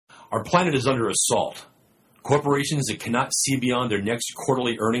Our planet is under assault. Corporations that cannot see beyond their next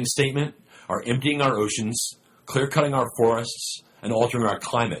quarterly earnings statement are emptying our oceans, clear-cutting our forests, and altering our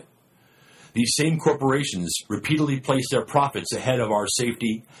climate. These same corporations repeatedly place their profits ahead of our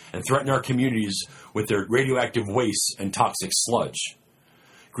safety and threaten our communities with their radioactive waste and toxic sludge.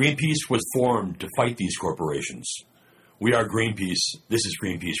 Greenpeace was formed to fight these corporations. We are Greenpeace. This is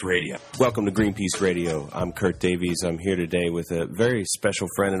Greenpeace Radio. Welcome to Greenpeace Radio. I'm Kurt Davies. I'm here today with a very special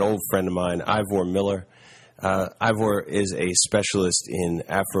friend, an old friend of mine, Ivor Miller. Ivor is a specialist in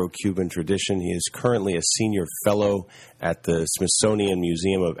Afro-Cuban tradition. He is currently a senior fellow at the Smithsonian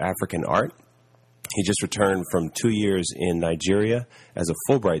Museum of African Art. He just returned from 2 years in Nigeria as a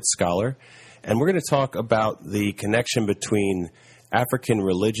Fulbright scholar. And we're going to talk about the connection between African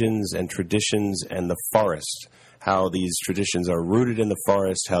religions and traditions and the forest, how these traditions are rooted in the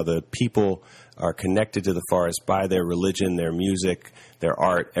forest, how the people are connected to the forest by their religion, their music, their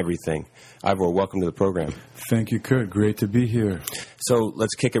art, everything. Ivor, welcome to the program. Thank you, Kurt. Great to be here. So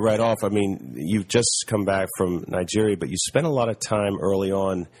let's kick it right off. I mean, you've just come back from Nigeria, but you spent a lot of time early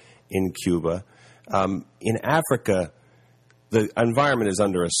on in Cuba. In Africa, the environment is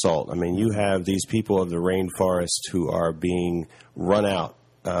under assault. I mean, you have these people of the rainforest who are being run out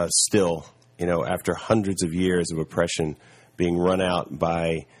still, you know, after hundreds of years of oppression, being run out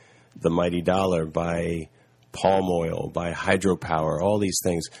by the mighty dollar, by palm oil, by hydropower, all these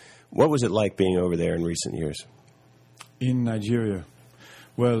things. What was it like being over there in recent years? In Nigeria?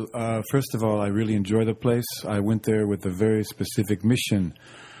 Well, first of all, I really enjoy the place. I went there with a very specific mission.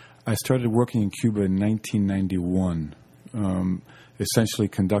 I started working in Cuba in 1991, essentially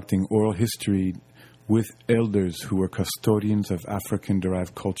conducting oral history with elders who were custodians of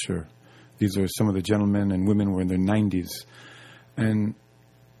African-derived culture. These are some of the gentlemen and women who were in their 90s. And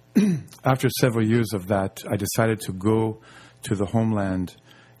after several years of that, I decided to go to the homeland,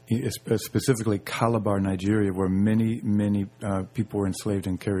 specifically Calabar, Nigeria, where many people were enslaved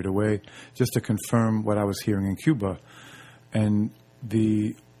and carried away, just to confirm what I was hearing in Cuba. And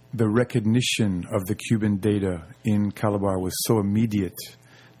the recognition of the Cuban data in Calabar was so immediate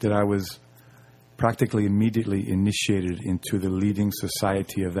that I was practically immediately initiated into the leading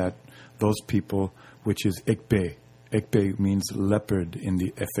society of those people, which is Ekpe. Ekpe means leopard in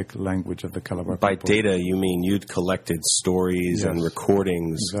the Efik language of the Calabar people. By data, you mean you'd collected stories and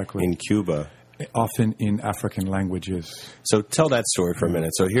recordings in Cuba. Often in African languages. So tell that story for a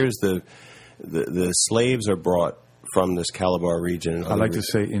minute. So here's the slaves are brought from this Calabar region. I like to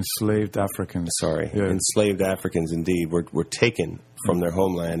say enslaved Africans. Sorry. Yeah. Enslaved Africans, indeed, were taken from their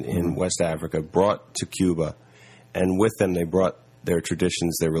homeland in West Africa, brought to Cuba, and with them they brought their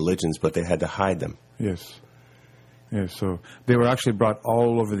traditions, their religions, but they had to hide them. Yes. Yes, so they were actually brought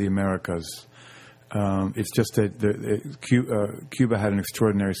all over the Americas. It's just that Cuba had an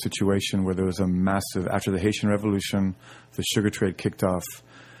extraordinary situation where there was a massive, after the Haitian Revolution, the sugar trade kicked off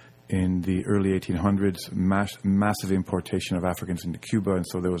in the early 1800s, massive importation of Africans into Cuba, and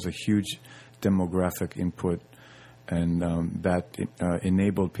so there was a huge demographic input, and that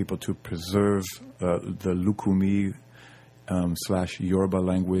enabled people to preserve the Lukumi / Yoruba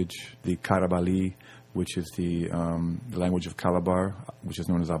language, the Karabali, which is the language of Calabar, which is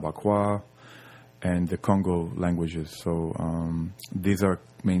known as Abakwa, and the Congo languages. So these are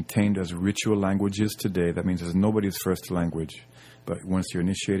maintained as ritual languages today. That means it's nobody's first language. But once you're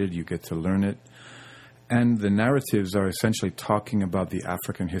initiated, you get to learn it. And the narratives are essentially talking about the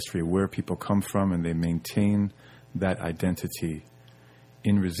African history, where people come from, and they maintain that identity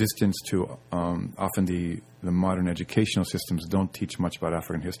in resistance to often the modern educational systems don't teach much about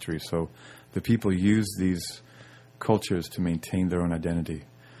African history. So the people use these cultures to maintain their own identity.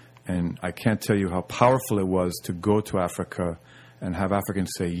 And I can't tell you how powerful it was to go to Africa and have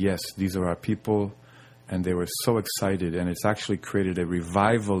Africans say, yes, these are our people. And they were so excited. And it's actually created a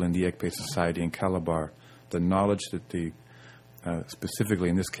revival in the Ekpe society in Calabar. The knowledge that specifically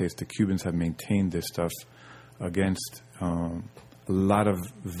in this case, the Cubans have maintained this stuff against a lot of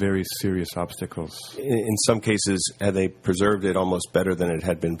very serious obstacles. In some cases, had they preserved it almost better than it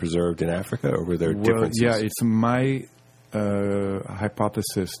had been preserved in Africa, or were there differences? Yeah, it's my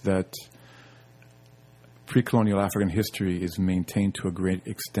hypothesis that pre-colonial African history is maintained to a great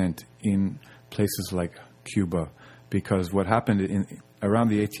extent in places like Cuba, because what happened around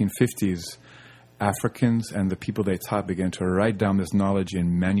the 1850s, Africans and the people they taught began to write down this knowledge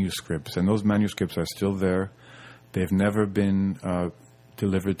in manuscripts, and those manuscripts are still there. They've never been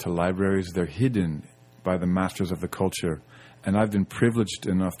delivered to libraries. They're hidden by the masters of the culture, and I've been privileged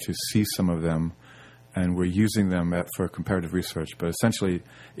enough to see some of them, and we're using them for comparative research. But essentially,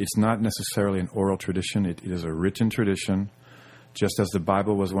 it's not necessarily an oral tradition. It is a written tradition just as the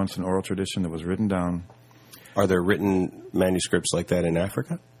Bible was once an oral tradition that was written down. Are there written manuscripts like that in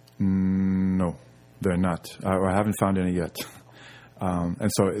Africa? No, they're not. Or I haven't found any yet.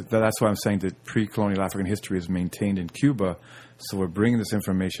 And so that's why I'm saying that pre-colonial African history is maintained in Cuba. So we're bringing this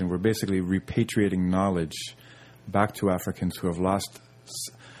information. We're basically repatriating knowledge back to Africans who have lost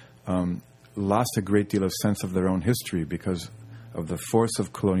a great deal of sense of their own history because of the force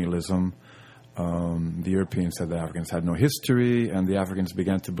of colonialism. The Europeans said that Africans had no history, and the Africans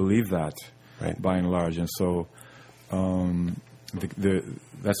began to believe that, right, by and large. And so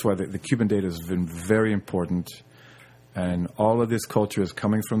that's why the Cuban data has been very important. And all of this culture is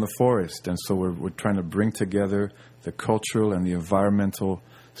coming from the forest. And so we're trying to bring together the cultural and the environmental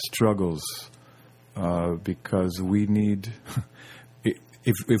struggles because we need...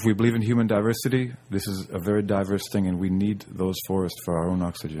 If we believe in human diversity, this is a very diverse thing, and we need those forests for our own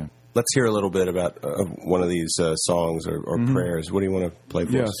oxygen. Let's hear a little bit about one of these songs or prayers. What do you want to play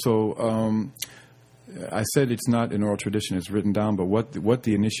for us? Yeah, so I said it's not an oral tradition, it's written down, but what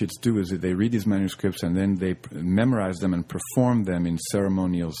the initiates do is that they read these manuscripts and then they memorize them and perform them in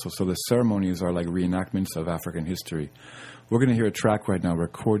ceremonials. So the ceremonies are like reenactments of African history. We're going to hear a track right now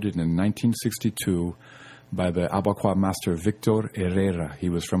recorded in 1962 by the Abacuá master Victor Herrera. He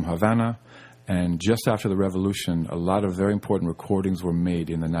was from Havana, and just after the revolution, a lot of very important recordings were made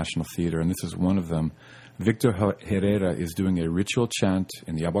in the National Theater, and this is one of them. Victor Herrera is doing a ritual chant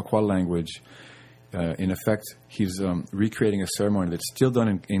in the Abacuá language. In effect, he's recreating a ceremony that's still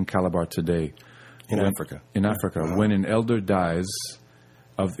done in Calabar today. In Africa? In Africa. When an elder dies,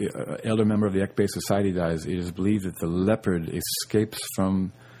 elder member of the Ekpe society dies, it is believed that the leopard escapes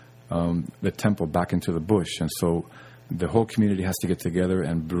from the temple back into the bush. And so the whole community has to get together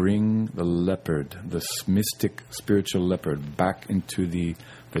and bring the leopard, this mystic spiritual leopard, back into the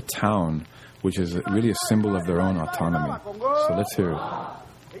town, which is really a symbol of their own autonomy. So let's hear it.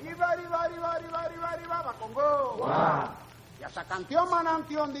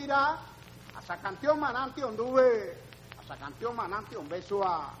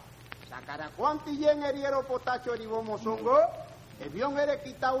 Ebion ere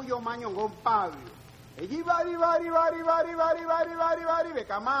kitau yo maño gon Pablo. Eji bari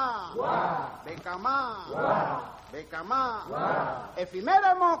bekama.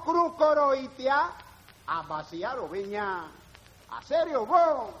 Efimere mo cru coro itia a vaciaro veña. A serio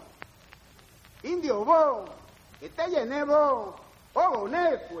bon. Indio bon. Ete llene bon. Ogo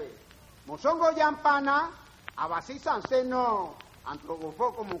nefue. Mosongo yampana a vasi sanseno.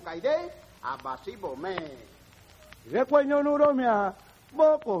 Antrogofo como caide a vasi bomé.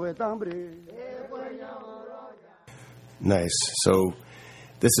 Nice. So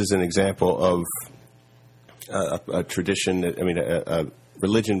this is an example of a tradition, a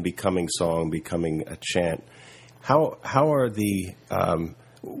religion becoming song, becoming a chant. How are the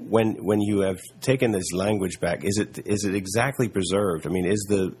when you have taken this language back, is it exactly preserved? I mean, is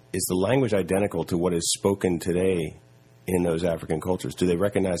the language identical to what is spoken today in those African cultures? Do they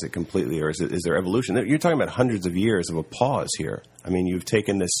recognize it completely, or is there evolution? You're talking about hundreds of years of a pause here. I mean, you've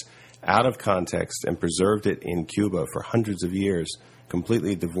taken this out of context and preserved it in Cuba for hundreds of years,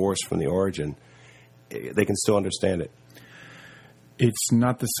 completely divorced from the origin. They can still understand it. It's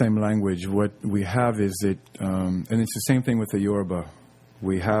not the same language. What we have is and it's the same thing with the Yoruba.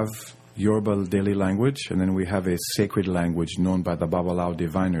 We have Yoruba daily language, and then we have a sacred language known by the Babalawo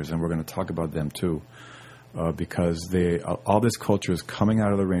diviners, and we're going to talk about them too. Because all this culture is coming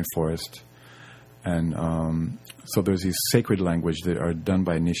out of the rainforest, and so there's these sacred language that are done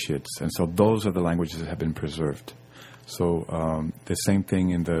by initiates, and so those are the languages that have been preserved. So the same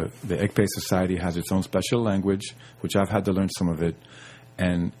thing in the Ekpe society has its own special language, which I've had to learn some of it,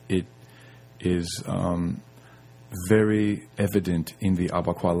 and it is very evident in the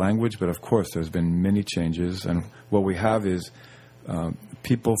Abacuá language, but of course there's been many changes, and what we have is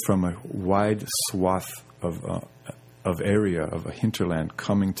people from a wide swath of area, of a hinterland,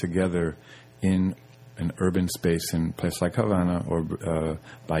 coming together in an urban space in a place like Havana or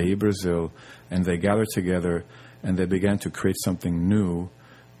Bahia, Brazil, and they gather together and they began to create something new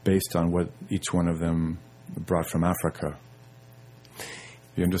based on what each one of them brought from Africa.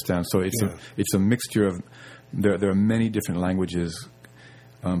 You understand? So it's a mixture of, there are many different languages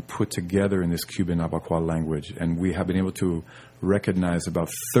put together in this Cuban Abacuá language, and we have been able to recognize about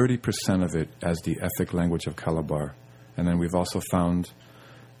 30% of it as the ethnic language of Calabar. And then we've also found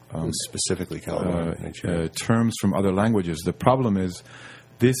specifically Calabar terms from other languages. The problem is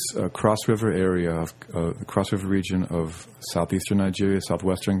this Cross River area, the Cross River region of southeastern Nigeria,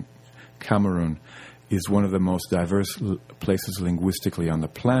 southwestern Cameroon, is one of the most diverse places linguistically on the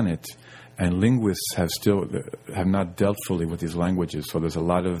planet. And linguists have not dealt fully with these languages, so there's a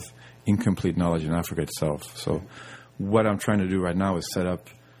lot of incomplete knowledge in Africa itself. So what I'm trying to do right now is set up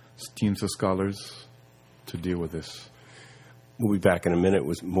teams of scholars to deal with this. We'll be back in a minute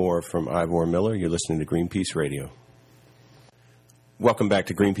with more from Ivor Miller. You're listening to Greenpeace Radio. Welcome back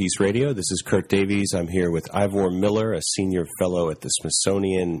to Greenpeace Radio. This is Kurt Davies. I'm here with Ivor Miller, a senior fellow at the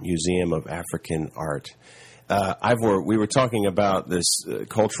Smithsonian Museum of African Art. Ivor, we were talking about this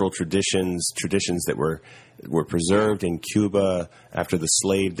cultural traditions that were preserved in Cuba after the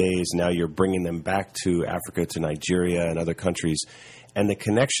slave days. Now you're bringing them back to Africa, to Nigeria and other countries, and the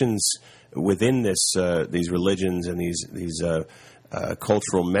connections within these religions and these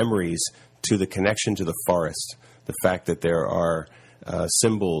cultural memories to the connection to the forest. The fact that there are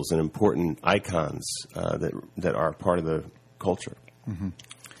symbols and important icons that are part of the culture. Mm-hmm.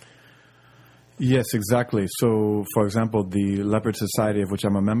 Yes, exactly. So, for example, the Leopard Society, of which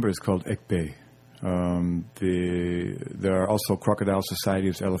I'm a member, is called Ekpe. There are also crocodile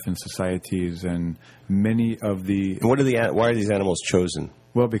societies, elephant societies, and many of the... Why are these animals chosen?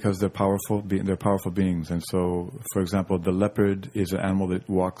 Well, because they're powerful. They're powerful beings, and so, for example, the leopard is an animal that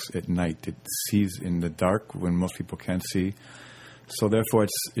walks at night. It sees in the dark when most people can't see. So, therefore,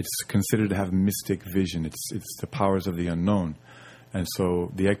 it's considered to have mystic vision. It's the powers of the unknown. And so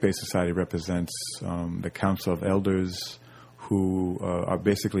the Ekpe Society represents the council of elders who are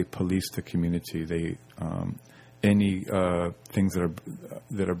basically police the community. They any things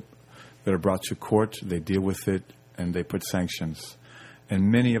that are brought to court, they deal with it and they put sanctions.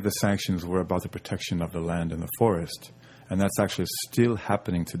 And many of the sanctions were about the protection of the land and the forest. And that's actually still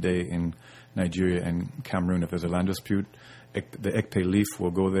happening today in Nigeria and Cameroon. If there's a land dispute, the Ekpe leaf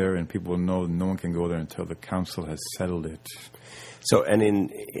will go there and people will know no one can go there until the council has settled it. So, and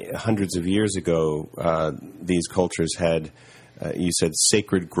in hundreds of years ago, these cultures had, you said,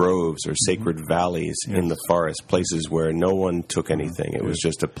 sacred groves or sacred valleys in the forest, places where no one took anything. It was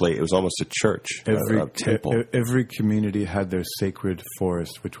just a place. It was almost a church, a temple. Every community had their sacred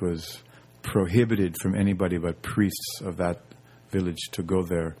forest, which was prohibited from anybody but priests of that village to go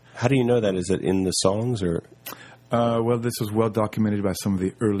there. How do you know that? Is it in the songs or? Well, this was well documented by some of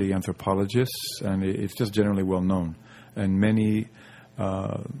the early anthropologists, and it's just generally well known. And many,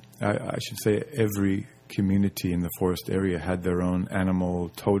 I should say, every community in the forest area had their own animal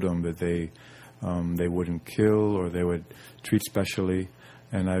totem that they wouldn't kill or they would treat specially.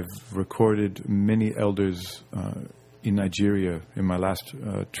 And I've recorded many elders in Nigeria in my last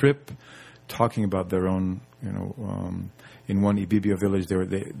trip talking about their own, in one Ibibio village,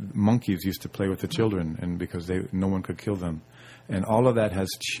 monkeys used to play with the children, and because no one could kill them. And all of that has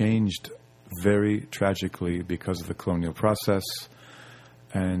changed very tragically because of the colonial process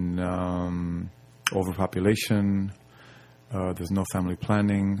and overpopulation. There's no family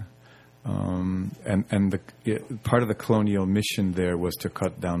planning, and part of the colonial mission there was to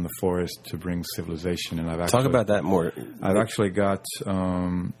cut down the forest to bring civilization. And talk about that more. I've actually got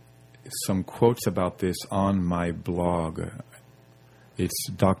some quotes about this on my blog. It's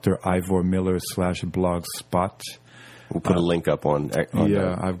Dr. Ivor Miller /blogspot. We'll put a link up on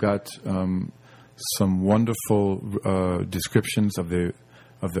yeah, I've got some wonderful descriptions of the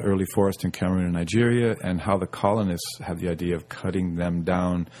early forest in Cameroon and Nigeria and how the colonists had the idea of cutting them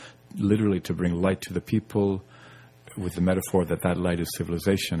down literally to bring light to the people with the metaphor that light is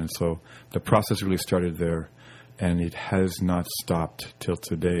civilization. And so the process really started there, and it has not stopped till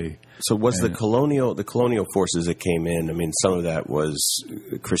today. So was the colonial forces that came in, I mean, some of that was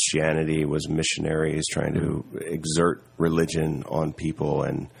Christianity, was missionaries trying to exert religion on people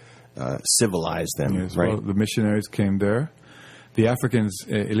and civilize them, yes, right? Well, the missionaries came there. The Africans,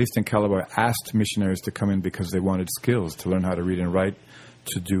 at least in Calabar, asked missionaries to come in because they wanted skills, to learn how to read and write,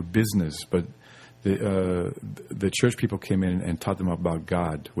 to do business. But the church people came in and taught them about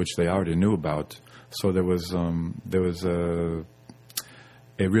God, which they already knew about. So there was a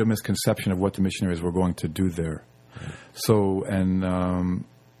real misconception of what the missionaries were going to do there. So and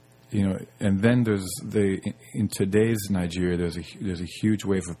then there's in today's Nigeria there's a huge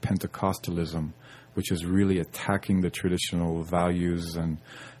wave of Pentecostalism, which is really attacking the traditional values, and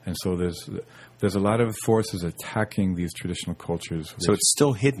so there's a lot of forces attacking these traditional cultures. So it's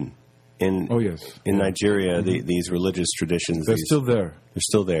still hidden. In Nigeria, these religious traditions... They're still there. They're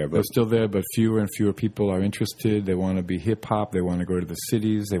still there. They're still there, but fewer and fewer people are interested. They want to be hip-hop. They want to go to the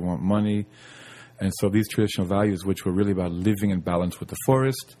cities. They want money. And so these traditional values, which were really about living in balance with the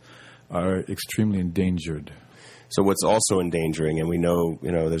forest, are extremely endangered. So what's also endangering, and we know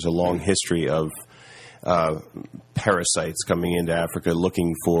there's a long history of parasites coming into Africa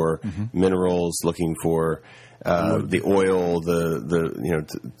looking for minerals, looking for the oil,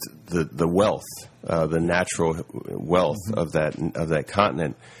 the wealth, the natural wealth of that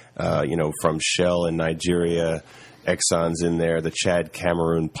continent. From Shell in Nigeria, Exxon's in there. The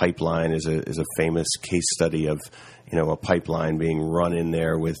Chad-Cameroon pipeline is a famous case study of a pipeline being run in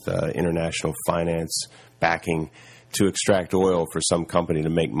there with international finance backing to extract oil for some company to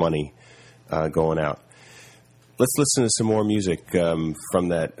make money going out. Let's listen to some more music from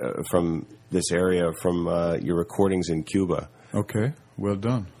this area, from your recordings in Cuba. Okay, well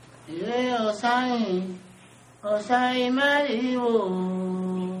done. Osai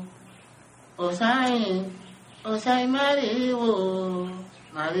Mariwo, Osai Mariwo,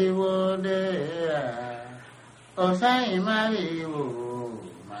 Mariwo de, Osai Mariwo,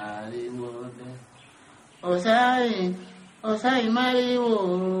 Mariwo de, Osai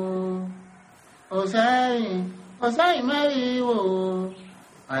Mariwo, Osai Mariwo,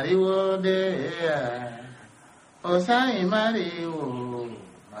 Mariwo de, Osai Mariwo,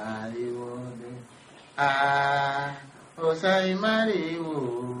 Mariwo de. Osai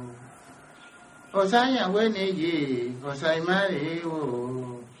Mariwo, Osai Aweneji, Osai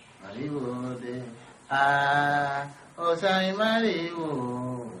Mariwo, Mariwo de. Osai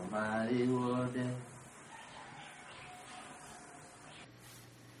Mariwo, Mariwo de.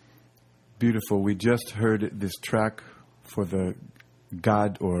 Beautiful. We just heard this track for the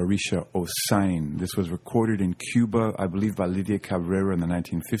god or Orisha Osain. This was recorded in Cuba, I believe, by Lydia Cabrera in the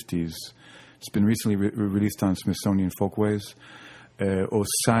 1950s. It's been recently released on Smithsonian Folkways.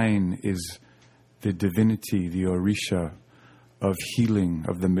 Osain is the divinity, the Orisha of healing,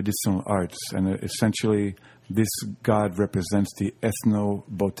 of the medicinal arts. And essentially, this god represents the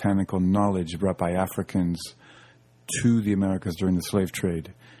ethno-botanical knowledge brought by Africans to the Americas during the slave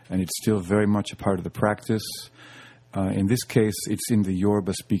trade. And it's still very much a part of the practice. In this case, it's in the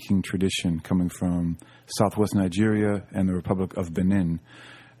Yoruba-speaking tradition coming from southwest Nigeria and the Republic of Benin.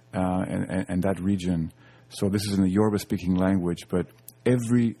 And that region. So this is in the Yoruba-speaking language, but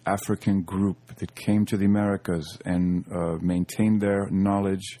every African group that came to the Americas and maintained their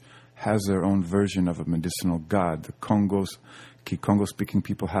knowledge has their own version of a medicinal god. The Congo-speaking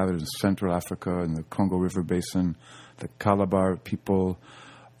people have it in Central Africa, in the Congo River Basin. The Calabar people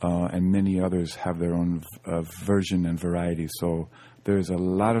and many others have their own version and variety. So there's a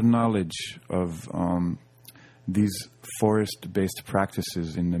lot of knowledge of these forest-based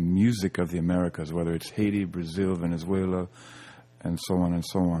practices in the music of the Americas, whether it's Haiti, Brazil, Venezuela, and so on and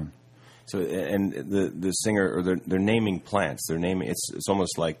so on. So, and the singer, or they're naming plants. They're naming. It's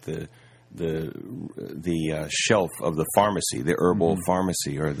almost like the shelf of the pharmacy, the herbal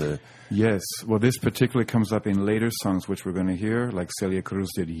pharmacy, or the. Yes. Well, this particularly comes up in later songs, which we're going to hear, like Celia Cruz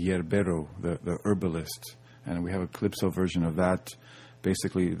did, Yerbero, the herbalist, and we have a calypso version of that.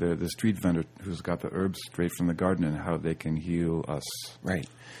 Basically, the street vendor who's got the herbs straight from the garden and how they can heal us. Right.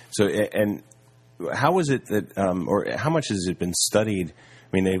 So, and how is it that, or how much has it been studied?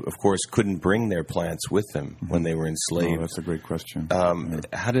 I mean, they, of course, couldn't bring their plants with them when they were enslaved. Oh, that's a great question.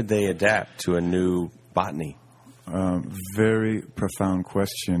 How did they adapt to a new botany? Very profound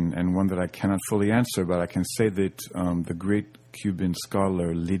question, and one that I cannot fully answer, but I can say that the great Cuban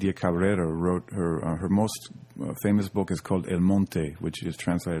scholar Lydia Cabrera wrote her most famous book is called El Monte, which is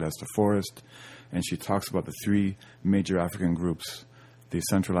translated as the forest, and she talks about the three major African groups, the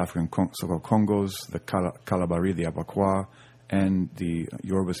Central African so-called Congos, the Calabari, the Abakwa, and the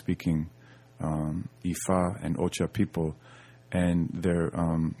Yoruba-speaking Ifa and Ocha people, and their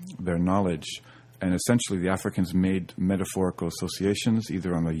knowledge. And essentially, the Africans made metaphorical associations,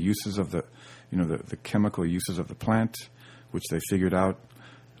 either on the uses of the chemical uses of the plant, which they figured out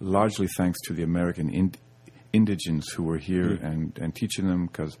largely thanks to the American indigents who were here and teaching them,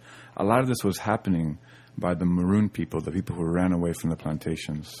 because a lot of this was happening by the maroon people, the people who ran away from the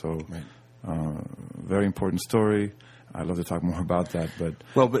plantations. So, very important story. I'd love to talk more about that, but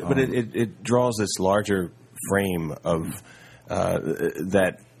it draws this larger frame of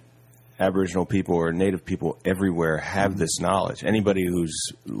that Aboriginal people or Native people everywhere have this knowledge. Anybody who's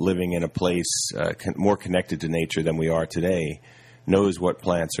living in a place more connected to nature than we are today knows what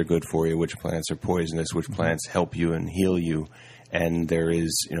plants are good for you, which plants are poisonous, which plants help you and heal you. And there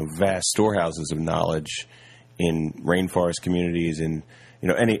is, vast storehouses of knowledge in rainforest communities, in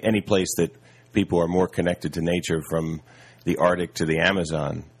any place that people are more connected to nature, from the Arctic to the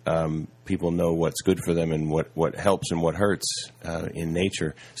Amazon. People know what's good for them and what helps and what hurts in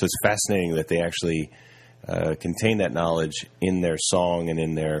nature. So it's fascinating that they actually contain that knowledge in their song and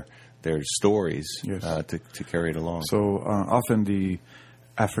in their stories to carry it along. So often the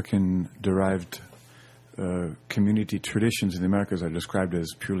African-derived community traditions in the Americas are described as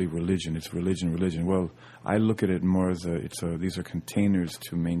purely religion. It's religion. Well, I look at it more as these are containers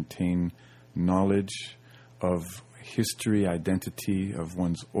to maintain knowledge of history, identity, of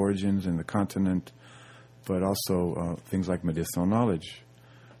one's origins in the continent, but also things like medicinal knowledge,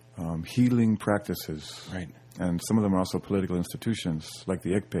 healing practices. Right. And some of them are also political institutions, like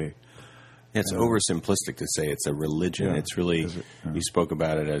the ECPE. It's oversimplistic to say it's a religion. Yeah. It's really, you spoke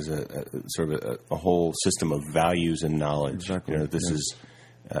about it as a sort of a whole system of values and knowledge. Exactly. You know, this is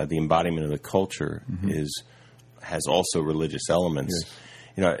the embodiment of the culture has also religious elements. Yes.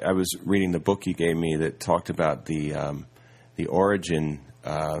 You know, I was reading the book you gave me that talked about the origin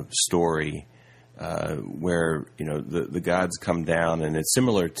story where, you know, the gods come down, and it's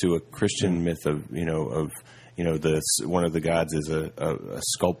similar to a Christian myth of one of the gods is a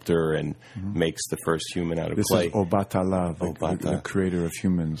sculptor and makes the first human out of clay. This is Obatala, the creator of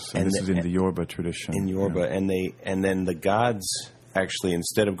humans. And this is in the Yoruba tradition. In Yoruba, and then the gods actually,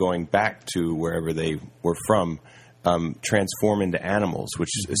 instead of going back to wherever they were from, transform into animals, which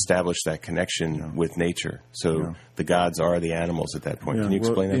establish that connection with nature. So the gods are the animals at that point. Can you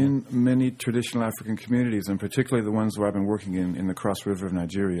explain that? In many traditional African communities, and particularly the ones where I've been working in the Cross River of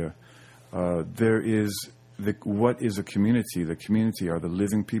Nigeria, there is what is a community? The community are the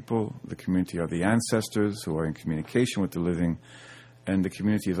living people. The community are the ancestors who are in communication with the living. And the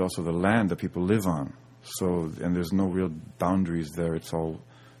community is also the land that people live on. So, and there's no real boundaries there. It's all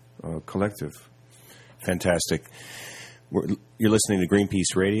collective. Fantastic. You're listening to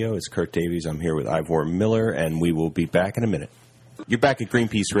Greenpeace Radio. It's Kurt Davies. I'm here with Ivor Miller, and we will be back in a minute. You're back at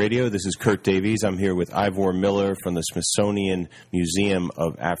Greenpeace Radio. This is Kurt Davies. I'm here with Ivor Miller from the Smithsonian Museum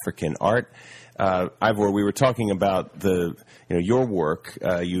of African Art. Ivor, we were talking about your work.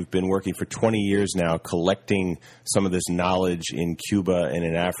 You've been working for 20 years now, collecting some of this knowledge in Cuba and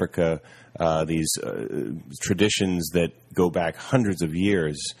in Africa, these traditions that go back hundreds of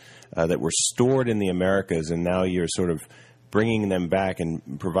years that were stored in the Americas, and now you're sort of bringing them back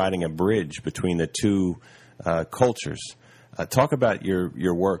and providing a bridge between the two cultures. Talk about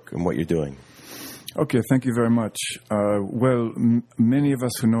your work and what you're doing. Okay, thank you very much. Many of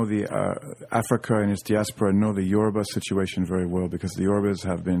us who know the Africa and its diaspora know the Yoruba situation very well, because the Yorubas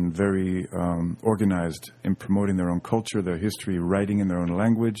have been very organized in promoting their own culture, their history, writing in their own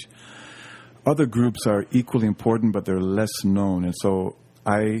language. Other groups are equally important, but they're less known. And so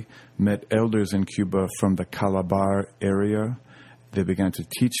I met elders in Cuba from the Calabar area. They began to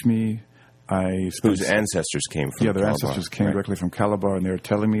teach me. Whose ancestors came from their Calabar. ancestors came directly from Calabar, and they were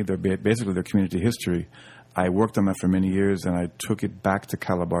telling me basically their community history. I worked on that for many years, and I took it back to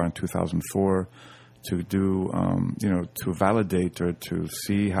Calabar in 2004 to do, to validate or to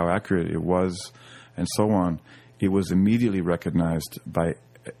see how accurate it was, and so on. It was immediately recognized by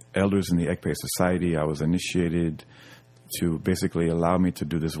elders in the ECPE Society. I was initiated to basically allow me to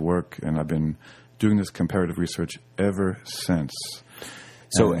do this work, and I've been doing this comparative research ever since.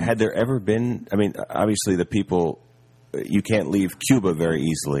 So had there ever been, obviously the people, you can't leave Cuba very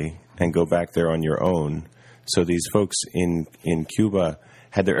easily and go back there on your own. So these folks in Cuba,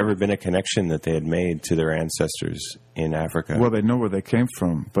 had there ever been a connection that they had made to their ancestors in Africa? Well, they know where they came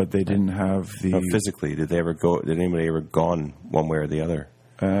from, but they didn't have the... physically, did anybody ever gone one way or the other?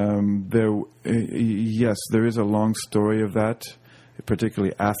 Yes, there is a long story of that,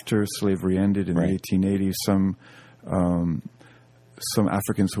 particularly after slavery ended in the 1880s. Some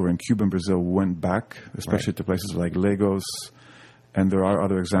Africans who were in Cuba and Brazil went back, especially to places like Lagos, and there are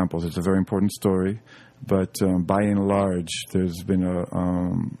other examples. It's a very important story, but by and large, there's been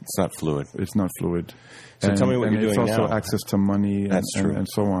it's not fluid. It's not fluid. So tell me what you're doing now. It's also access to money and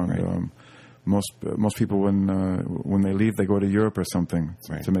so on. Right. Most people, when they leave, they go to Europe or something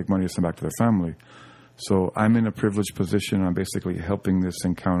to make money to send back to their family. So I'm in a privileged position. I'm basically helping this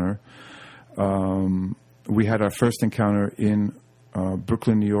encounter. We had our first encounter in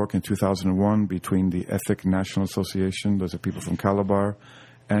Brooklyn, New York in 2001 between the Ethic National Association, those are people from Calabar,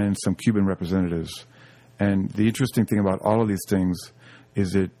 and some Cuban representatives. And the interesting thing about all of these things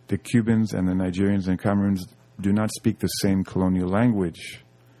is that the Cubans and the Nigerians and Cameroons do not speak the same colonial language.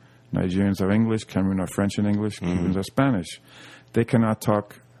 Nigerians are English, Cameroon are French and English, Cubans are Spanish. They cannot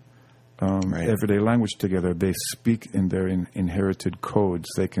talk everyday language together. They speak in their inherited codes.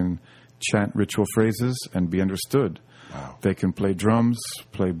 They can chant ritual phrases and be understood. Wow. They can play drums,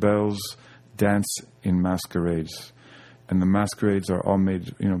 play bells, dance in masquerades. And the masquerades are all made,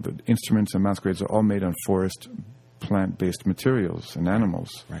 the instruments and masquerades are all made on forest, plant-based materials and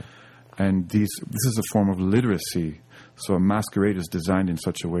animals. Right. And this is a form of literacy. So a masquerade is designed in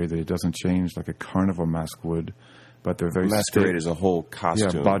such a way that it doesn't change like a carnival mask would, but they're very masquerade is a whole costume.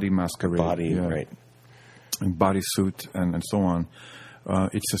 Yeah, body masquerade. Right. and bodysuit and so on.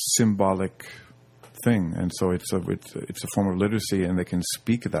 It's a symbolic thing, and so it's a form of literacy, and they can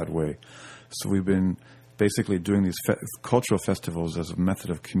speak that way. So we've been basically doing these cultural festivals as a method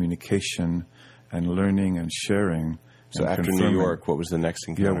of communication and learning and sharing. So and after confirming. New York, what was the next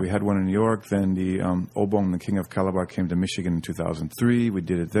encounter? Yeah, we had one in New York. Then the Obong, the King of Calabar, came to Michigan in 2003. We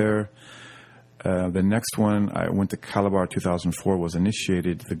did it there. The next one, I went to Calabar 2004, was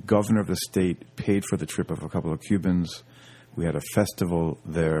initiated. The governor of the state paid for the trip of a couple of Cubans. We had a festival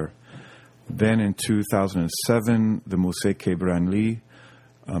there. Then in 2007, the Musée Quai Branly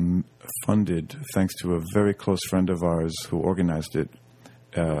funded, thanks to a very close friend of ours who organized it,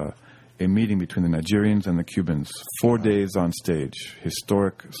 a meeting between the Nigerians and the Cubans. 4 days on stage.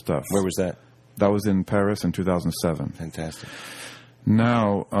 Historic stuff. Where was that? That was in Paris in 2007. Fantastic.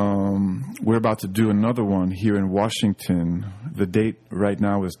 Now, we're about to do another one here in Washington. The date right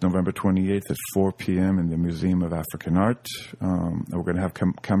now is November 28th at 4 p.m. in the Museum of African Art. We're going to have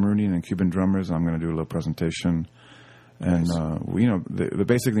Cameroonian and Cuban drummers. I'm going to do a little presentation. And, the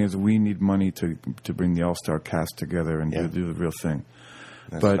basic thing is we need money to bring the all-star cast together and do the real thing.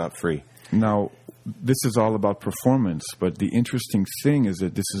 That's not free. Now, this is all about performance, but the interesting thing is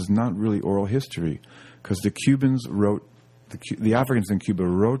that this is not really oral history, because the Cubans wrote, the Africans in Cuba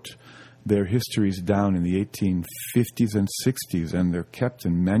wrote their histories down in the 1850s and 60s, and they're kept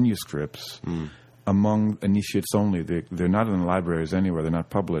in manuscripts among initiates only. They're not in the libraries anywhere. They're not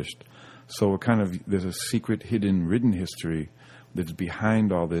published. So there's a secret, hidden, written history that's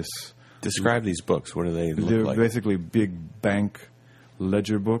behind all this. Describe these books. What do they look They're like? basically big bank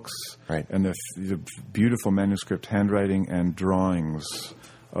ledger books, right? And the beautiful manuscript handwriting and drawings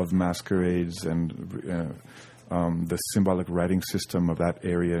of masquerades and the symbolic writing system of that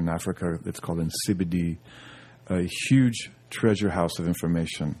area in Africa that's called Nsibidi. A huge treasure house of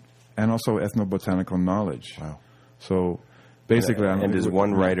information and also ethnobotanical knowledge. Wow. So basically... And does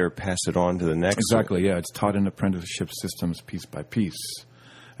one writer pass it on to the next? Exactly, yeah. It's taught in apprenticeship systems piece by piece.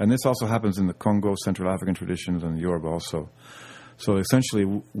 And this also happens in the Congo, Central African traditions, and Yoruba also. So essentially,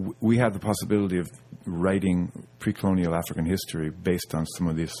 we have the possibility of writing pre-colonial African history based on some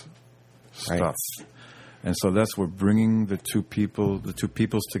of this stuff. Right. And so we're bringing the two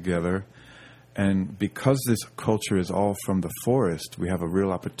peoples together. And because this culture is all from the forest, we have a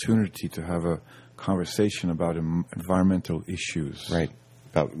real opportunity to have a conversation about environmental issues. Right.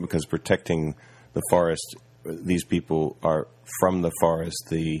 Because protecting the forest, these people are from the forest.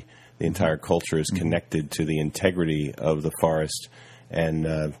 The entire culture is connected to the integrity of the forest, and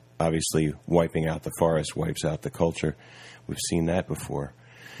obviously wiping out the forest wipes out the culture. We've seen that before.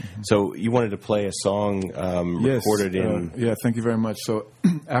 So you wanted to play a song recorded in... Yeah, thank you very much. So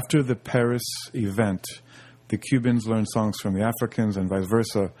after the Paris event, the Cubans learned songs from the Africans and vice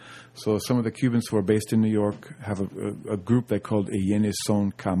versa. So some of the Cubans who are based in New York have a group they called Eyene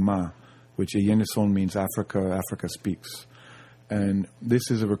Son Kama, which Eyene Son means Africa, Africa speaks. And this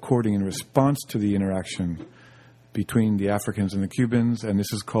is a recording in response to the interaction between the Africans and the Cubans, and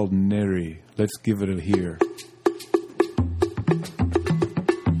this is called Neri. Let's give it a hear.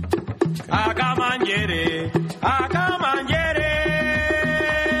 Akamanyere, akamanyere.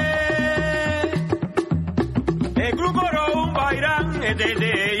 E grugoro un bairan e de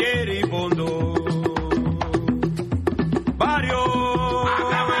yeri bondo. Barrio.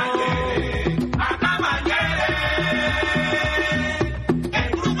 Akamanyere, akamanyere. E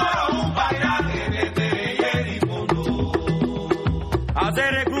grugoro un bairan e de yeri bondo.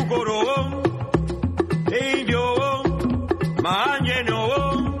 Azere grugoro, indio, manjeno.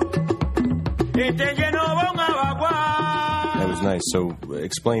 That was nice. So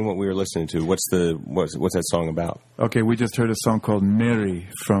explain what we were listening to. What's that song about? Okay, we just heard a song called Neri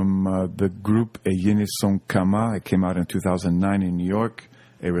from the group Eyene Son Kama. It came out in 2009 in New York,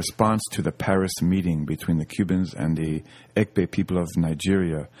 a response to the Paris meeting between the Cubans and the Ekpe people of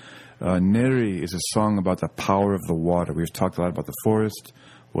Nigeria. Neri is a song about the power of the water. We've talked a lot about the forest.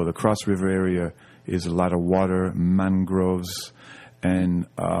 Well, the Cross River area is a lot of water, mangroves. And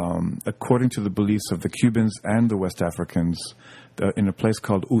according to the beliefs of the Cubans and the West Africans, in a place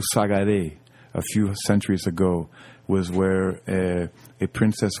called Usagare a few centuries ago was where a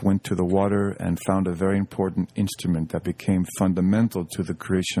princess went to the water and found a very important instrument that became fundamental to the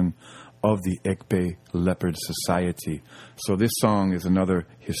creation of the Ekpe leopard society. So this song is another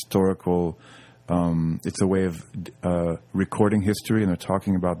historical, it's a way of recording history, and they're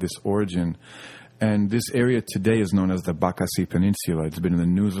talking about this origin. And this area today is known as the Bakassi Peninsula. It's been in the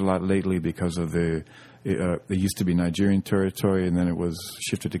news a lot lately because of it used to be Nigerian territory, and then it was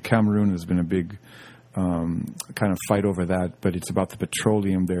shifted to Cameroon. There's been a big kind of fight over that, but it's about the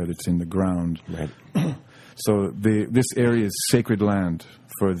petroleum there that's in the ground. Right. So this area is sacred land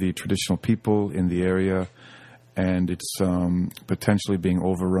for the traditional people in the area, and it's potentially being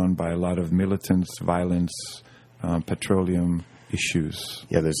overrun by a lot of militants, violence, petroleum issues.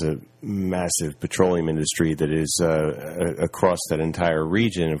 Yeah, there's a massive petroleum industry that is across that entire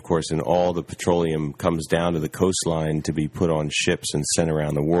region, of course, and all the petroleum comes down to the coastline to be put on ships and sent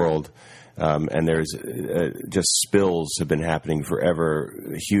around the world. And there's just spills have been happening forever,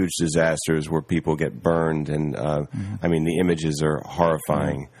 huge disasters where people get burned. And, I mean, the images are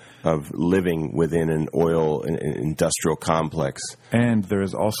horrifying of living within an oil industrial complex. And there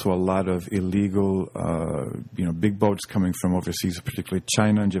is also a lot of illegal, big boats coming from overseas, particularly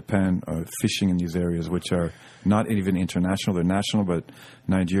China and Japan, fishing in these areas, which are not even international. They're national, but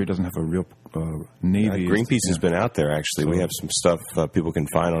Nigeria doesn't have a real navy. Greenpeace has been out there, actually. We have some stuff people can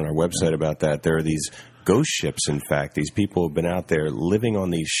find on our website about that. There are these ghost ships, in fact. These people have been out there living on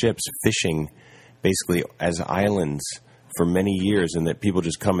these ships, fishing basically as islands for many years, and that people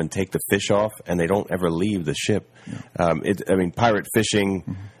just come and take the fish off, and they don't ever leave the ship. Yeah. Pirate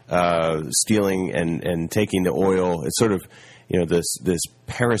fishing, stealing and taking the oil. It's sort of, this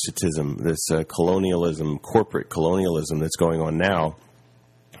parasitism, this colonialism, corporate colonialism that's going on now.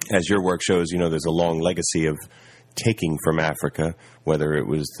 As your work shows, there's a long legacy of taking from Africa, whether it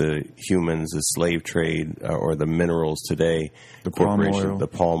was the humans, the slave trade, or the minerals today, the palm oil, the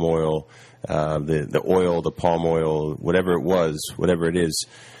oil, the palm oil, whatever it was, whatever it is,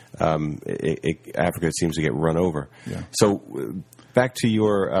 Africa seems to get run over. Yeah. So back to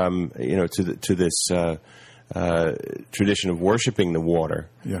your, to this tradition of worshiping the water,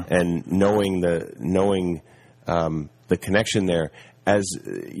 yeah, and knowing the connection there. As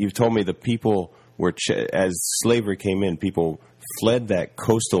you've told me, the people were as slavery came in, people fled that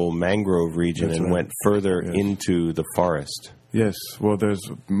coastal mangrove region. That's and right. went further into the forest. Yes, well, there's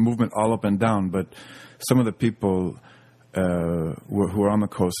movement all up and down, but some of the people who are on the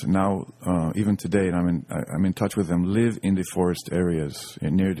coast now, even today, and I'm in touch with them, live in the forest areas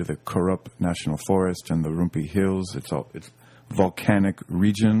near to the Korup National Forest and the Rumpi Hills. It's volcanic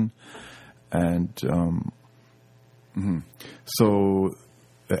region, and so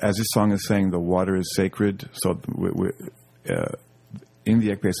as this song is saying, the water is sacred. So in the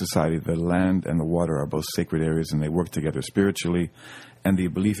Ekpe society, the land and the water are both sacred areas, and they work together spiritually. And the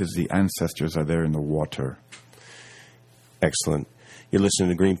belief is the ancestors are there in the water. Excellent. You're listening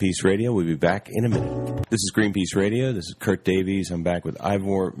to Greenpeace Radio. We'll be back in a minute. This is Greenpeace Radio. This is Kurt Davies. I'm back with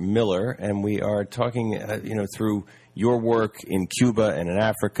Ivor Miller, and we are talking, through your work in Cuba and in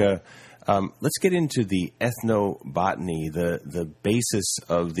Africa. Let's get into the ethnobotany, the basis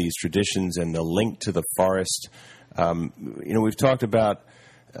of these traditions and the link to the forest. We've talked about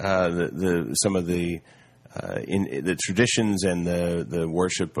some of the the traditions and the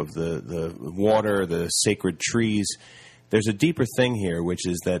worship of the water, the sacred trees. There's a deeper thing here, which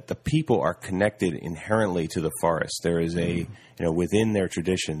is that the people are connected inherently to the forest. There is a, within their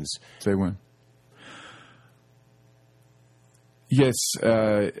traditions. Say when. Yes,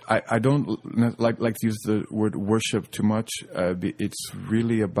 I don't like to use the word worship too much. It's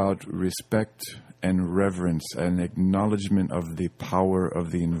really about respect and reverence and acknowledgement of the power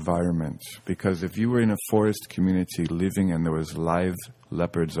of the environment. Because if you were in a forest community living and there was live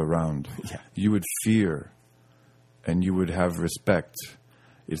leopards around, you would fear and you would have respect.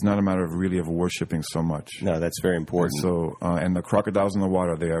 It's not a matter of worshiping so much. No, that's very important. And so, and the crocodiles in the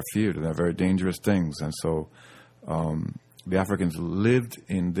water, they are feared, and they're very dangerous things. And so, the Africans lived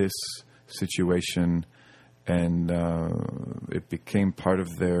in this situation, and it became part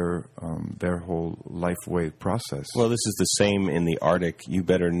of their whole life way process. Well, this is the same in the Arctic. You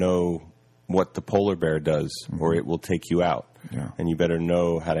better know what the polar bear does, or it will take you out. Yeah. And you better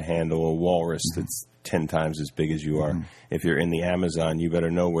know how to handle a walrus that's 10 times as big as you are. If you're in the Amazon, you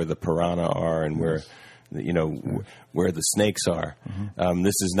better know where the piranha are and where where the snakes are.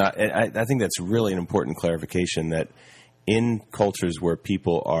 This is not. I think that's really an important clarification, that in cultures where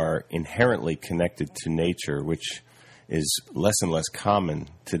people are inherently connected to nature, which is less and less common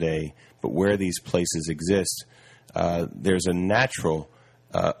today, but where these places exist, there's a natural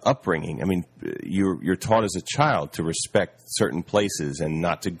upbringing. I mean, you're taught as a child to respect certain places and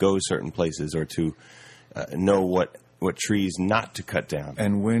not to go certain places, or to know what trees not to cut down.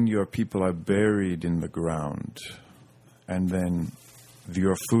 And when your people are buried in the ground, and then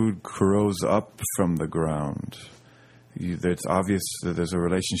your food grows up from the ground, it's obvious that there's a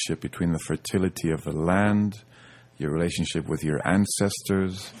relationship between the fertility of the land, your relationship with your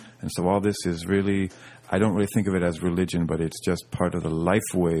ancestors. And so all this is really, I don't really think of it as religion, but it's just part of the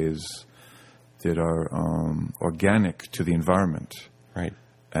life ways that are organic to the environment. Right.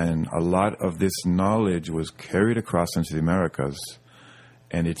 And a lot of this knowledge was carried across into the Americas,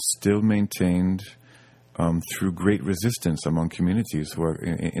 and it's still maintained through great resistance among communities who are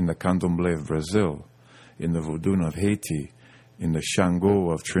in the Candomblé of Brazil, in the Vodun of Haiti, in the Shango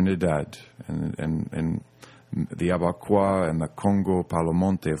of Trinidad, and the Abacoa and the Congo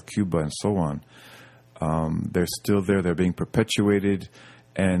Palomonte of Cuba, and so on. They're still there. They're being perpetuated,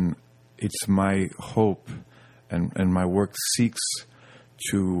 and it's my hope, and my work seeks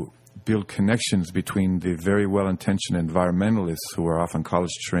to build connections between the very well-intentioned environmentalists who are often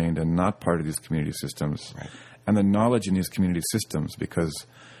college-trained and not part of these community systems, right, and the knowledge in these community systems, because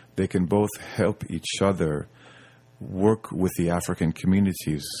they can both help each other work with the African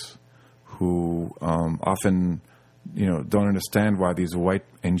communities who often, don't understand why these white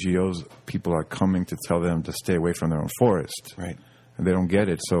NGOs people are coming to tell them to stay away from their own forest. Right. And they don't get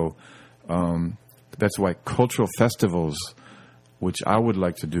it. So that's why cultural festivals, which I would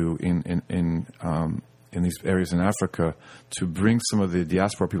like to do in these areas in Africa, to bring some of the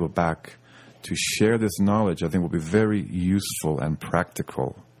diaspora people back to share this knowledge, I think will be very useful and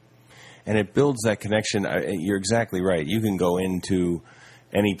practical. And it builds that connection. You're exactly right. You can go into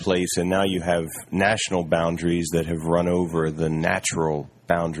any place, and now you have national boundaries that have run over the natural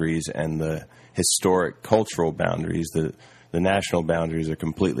boundaries and the historic cultural boundaries. The national boundaries are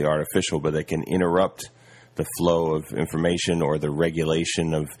completely artificial, but they can interrupt the flow of information or the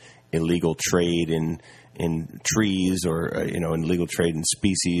regulation of illegal trade in trees, or illegal trade in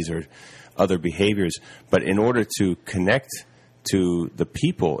species or other behaviors. But in order to connect to the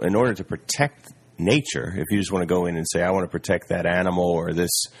people, in order to protect nature, if you just want to go in and say, I want to protect that animal or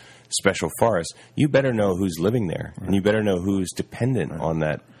this special forest, you better know who's living there, right, and you better know who's dependent, right, on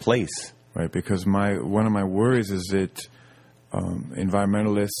that place. Right, because one of my worries is that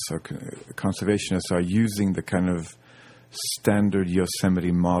environmentalists or conservationists are using the kind of standard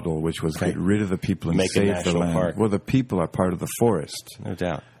Yosemite model, which was get rid of the people and make save the land. Park. Well, the people are part of the forest. No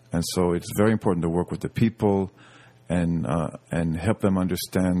doubt. And so it's very important to work with the people and help them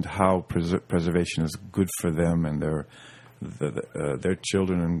understand how preservation is good for them and their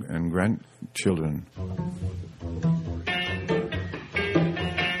children and grandchildren.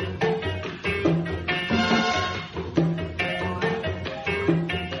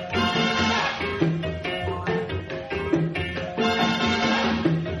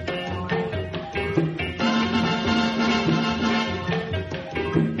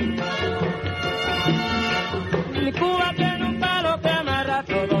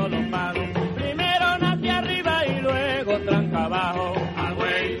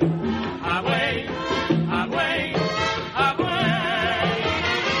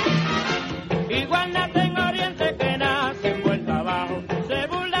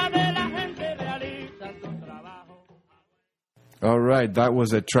 All right, that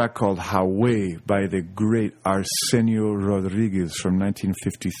was a track called Hawaii by the great Arsenio Rodriguez from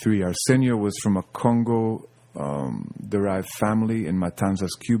 1953. Arsenio was from a Congo-derived family in Matanzas,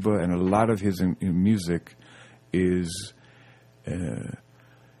 Cuba, and a lot of his music is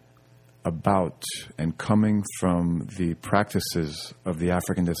about and coming from the practices of the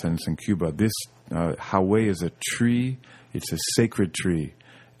African descendants in Cuba. This Hawaii is a tree, it's a sacred tree,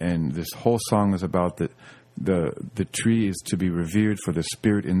 and this whole song is about the tree is to be revered for the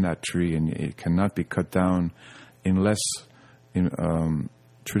spirit in that tree, and it cannot be cut down unless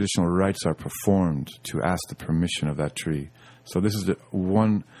traditional rites are performed to ask the permission of that tree. So this is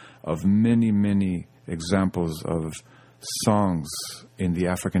one of many, many examples of songs in the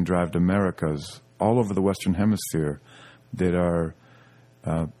African-derived Americas all over the Western Hemisphere that are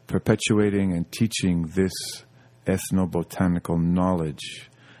perpetuating and teaching this ethnobotanical knowledge.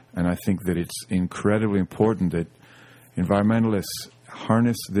 And I think that it's incredibly important that environmentalists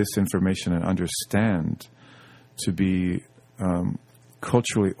harness this information and understand to be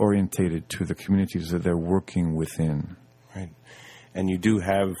culturally orientated to the communities that they're working within. Right. And you do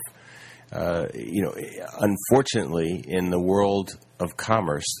have, unfortunately, in the world of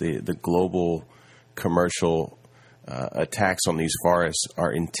commerce, the global commercial attacks on these forests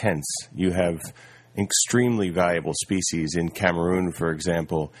are intense. You have extremely valuable species in Cameroon, for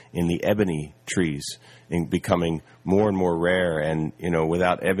example, in the ebony trees, in becoming more and more rare. And,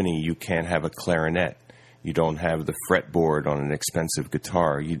 without ebony, you can't have a clarinet. You don't have the fretboard on an expensive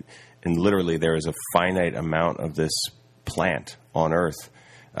guitar. And literally, there is a finite amount of this plant on Earth.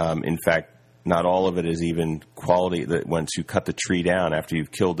 In fact, not all of it is even quality. That once you cut the tree down, after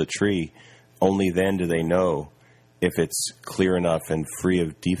you've killed the tree, only then do they know if it's clear enough and free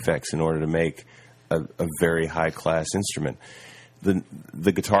of defects in order to make a very high-class instrument.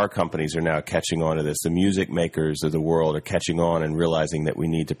 the guitar companies are now catching on to this. The music makers of the world are catching on and realizing that we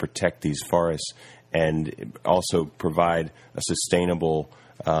need to protect these forests and also provide a sustainable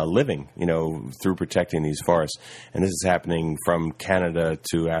living, through protecting these forests. And this is happening from Canada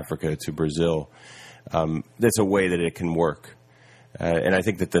to Africa to Brazil. That's a way that it can work. And I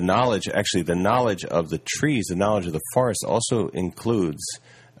think that the knowledge of the trees, the knowledge of the forest also includes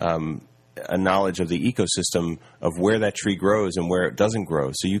a knowledge of the ecosystem of where that tree grows and where it doesn't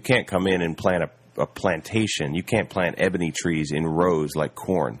grow. So you can't come in and plant a plantation. You can't plant ebony trees in rows like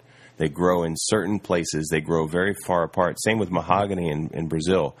corn. They grow in certain places. They grow very far apart. Same with mahogany in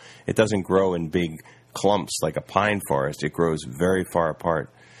Brazil. It doesn't grow in big clumps like a pine forest. It grows very far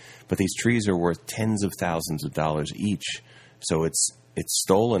apart. But these trees are worth tens of thousands of dollars each. So it's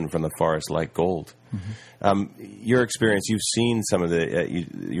stolen from the forest like gold. Mm-hmm. Your experience, you've seen some of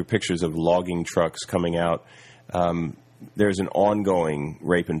your pictures of logging trucks coming out. There's an ongoing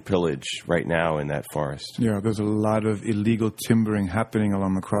rape and pillage right now in that forest. Yeah, there's a lot of illegal timbering happening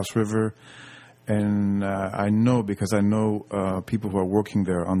along the Cross River. And I know, because I know people who are working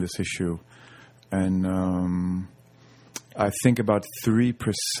there on this issue. And I think about 3%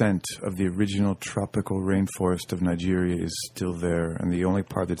 of the original tropical rainforest of Nigeria is still there. And the only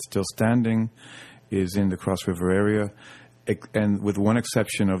part that's still standing is in the Cross River area. And with one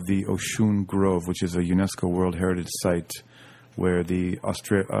exception of the Oshun Grove, which is a UNESCO World Heritage Site, where the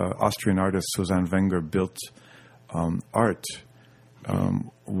Austrian artist Susanne Wenger built art,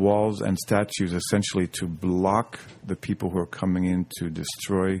 walls and statues essentially to block the people who are coming in to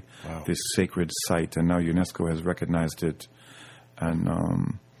destroy this sacred site. And now UNESCO has recognized it.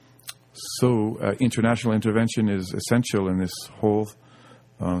 And so international intervention is essential in this whole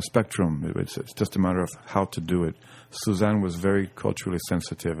spectrum. It's just a matter of how to do it. Suzanne was very culturally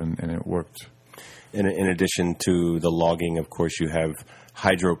sensitive, and it worked. In addition to the logging, of course, you have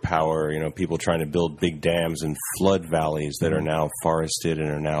hydropower, people trying to build big dams and flood valleys that are now forested and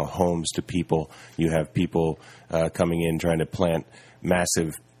are now homes to people. You have people coming in trying to plant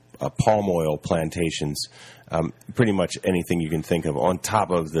massive palm oil plantations, pretty much anything you can think of on top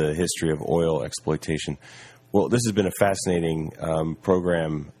of the history of oil exploitation. Well, this has been a fascinating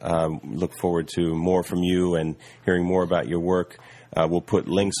program. Look forward to more from you and hearing more about your work. We'll put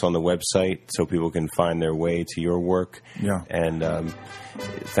links on the website so people can find their way to your work. Yeah. And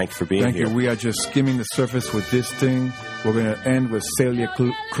thank you for being here. Thank you. We are just skimming the surface with this thing. We're going to end with Celia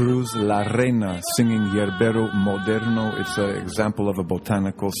Cruz La Reina singing Yerbero Moderno. It's an example of a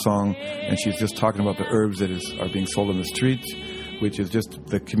botanical song, and she's just talking about the herbs that are being sold in the street, which is just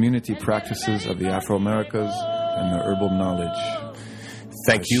the community practices of the Afro-Americas and the herbal knowledge.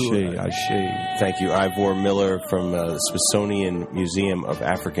 Thank you. Ashe. Thank you, Ivor Miller from the Smithsonian Museum of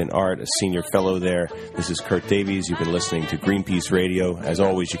African Art, a senior fellow there. This is Kurt Davies. You've been listening to Greenpeace Radio. As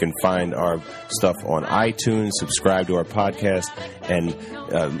always, you can find our stuff on iTunes, subscribe to our podcast, and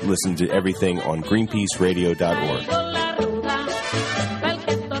listen to everything on greenpeaceradio.org.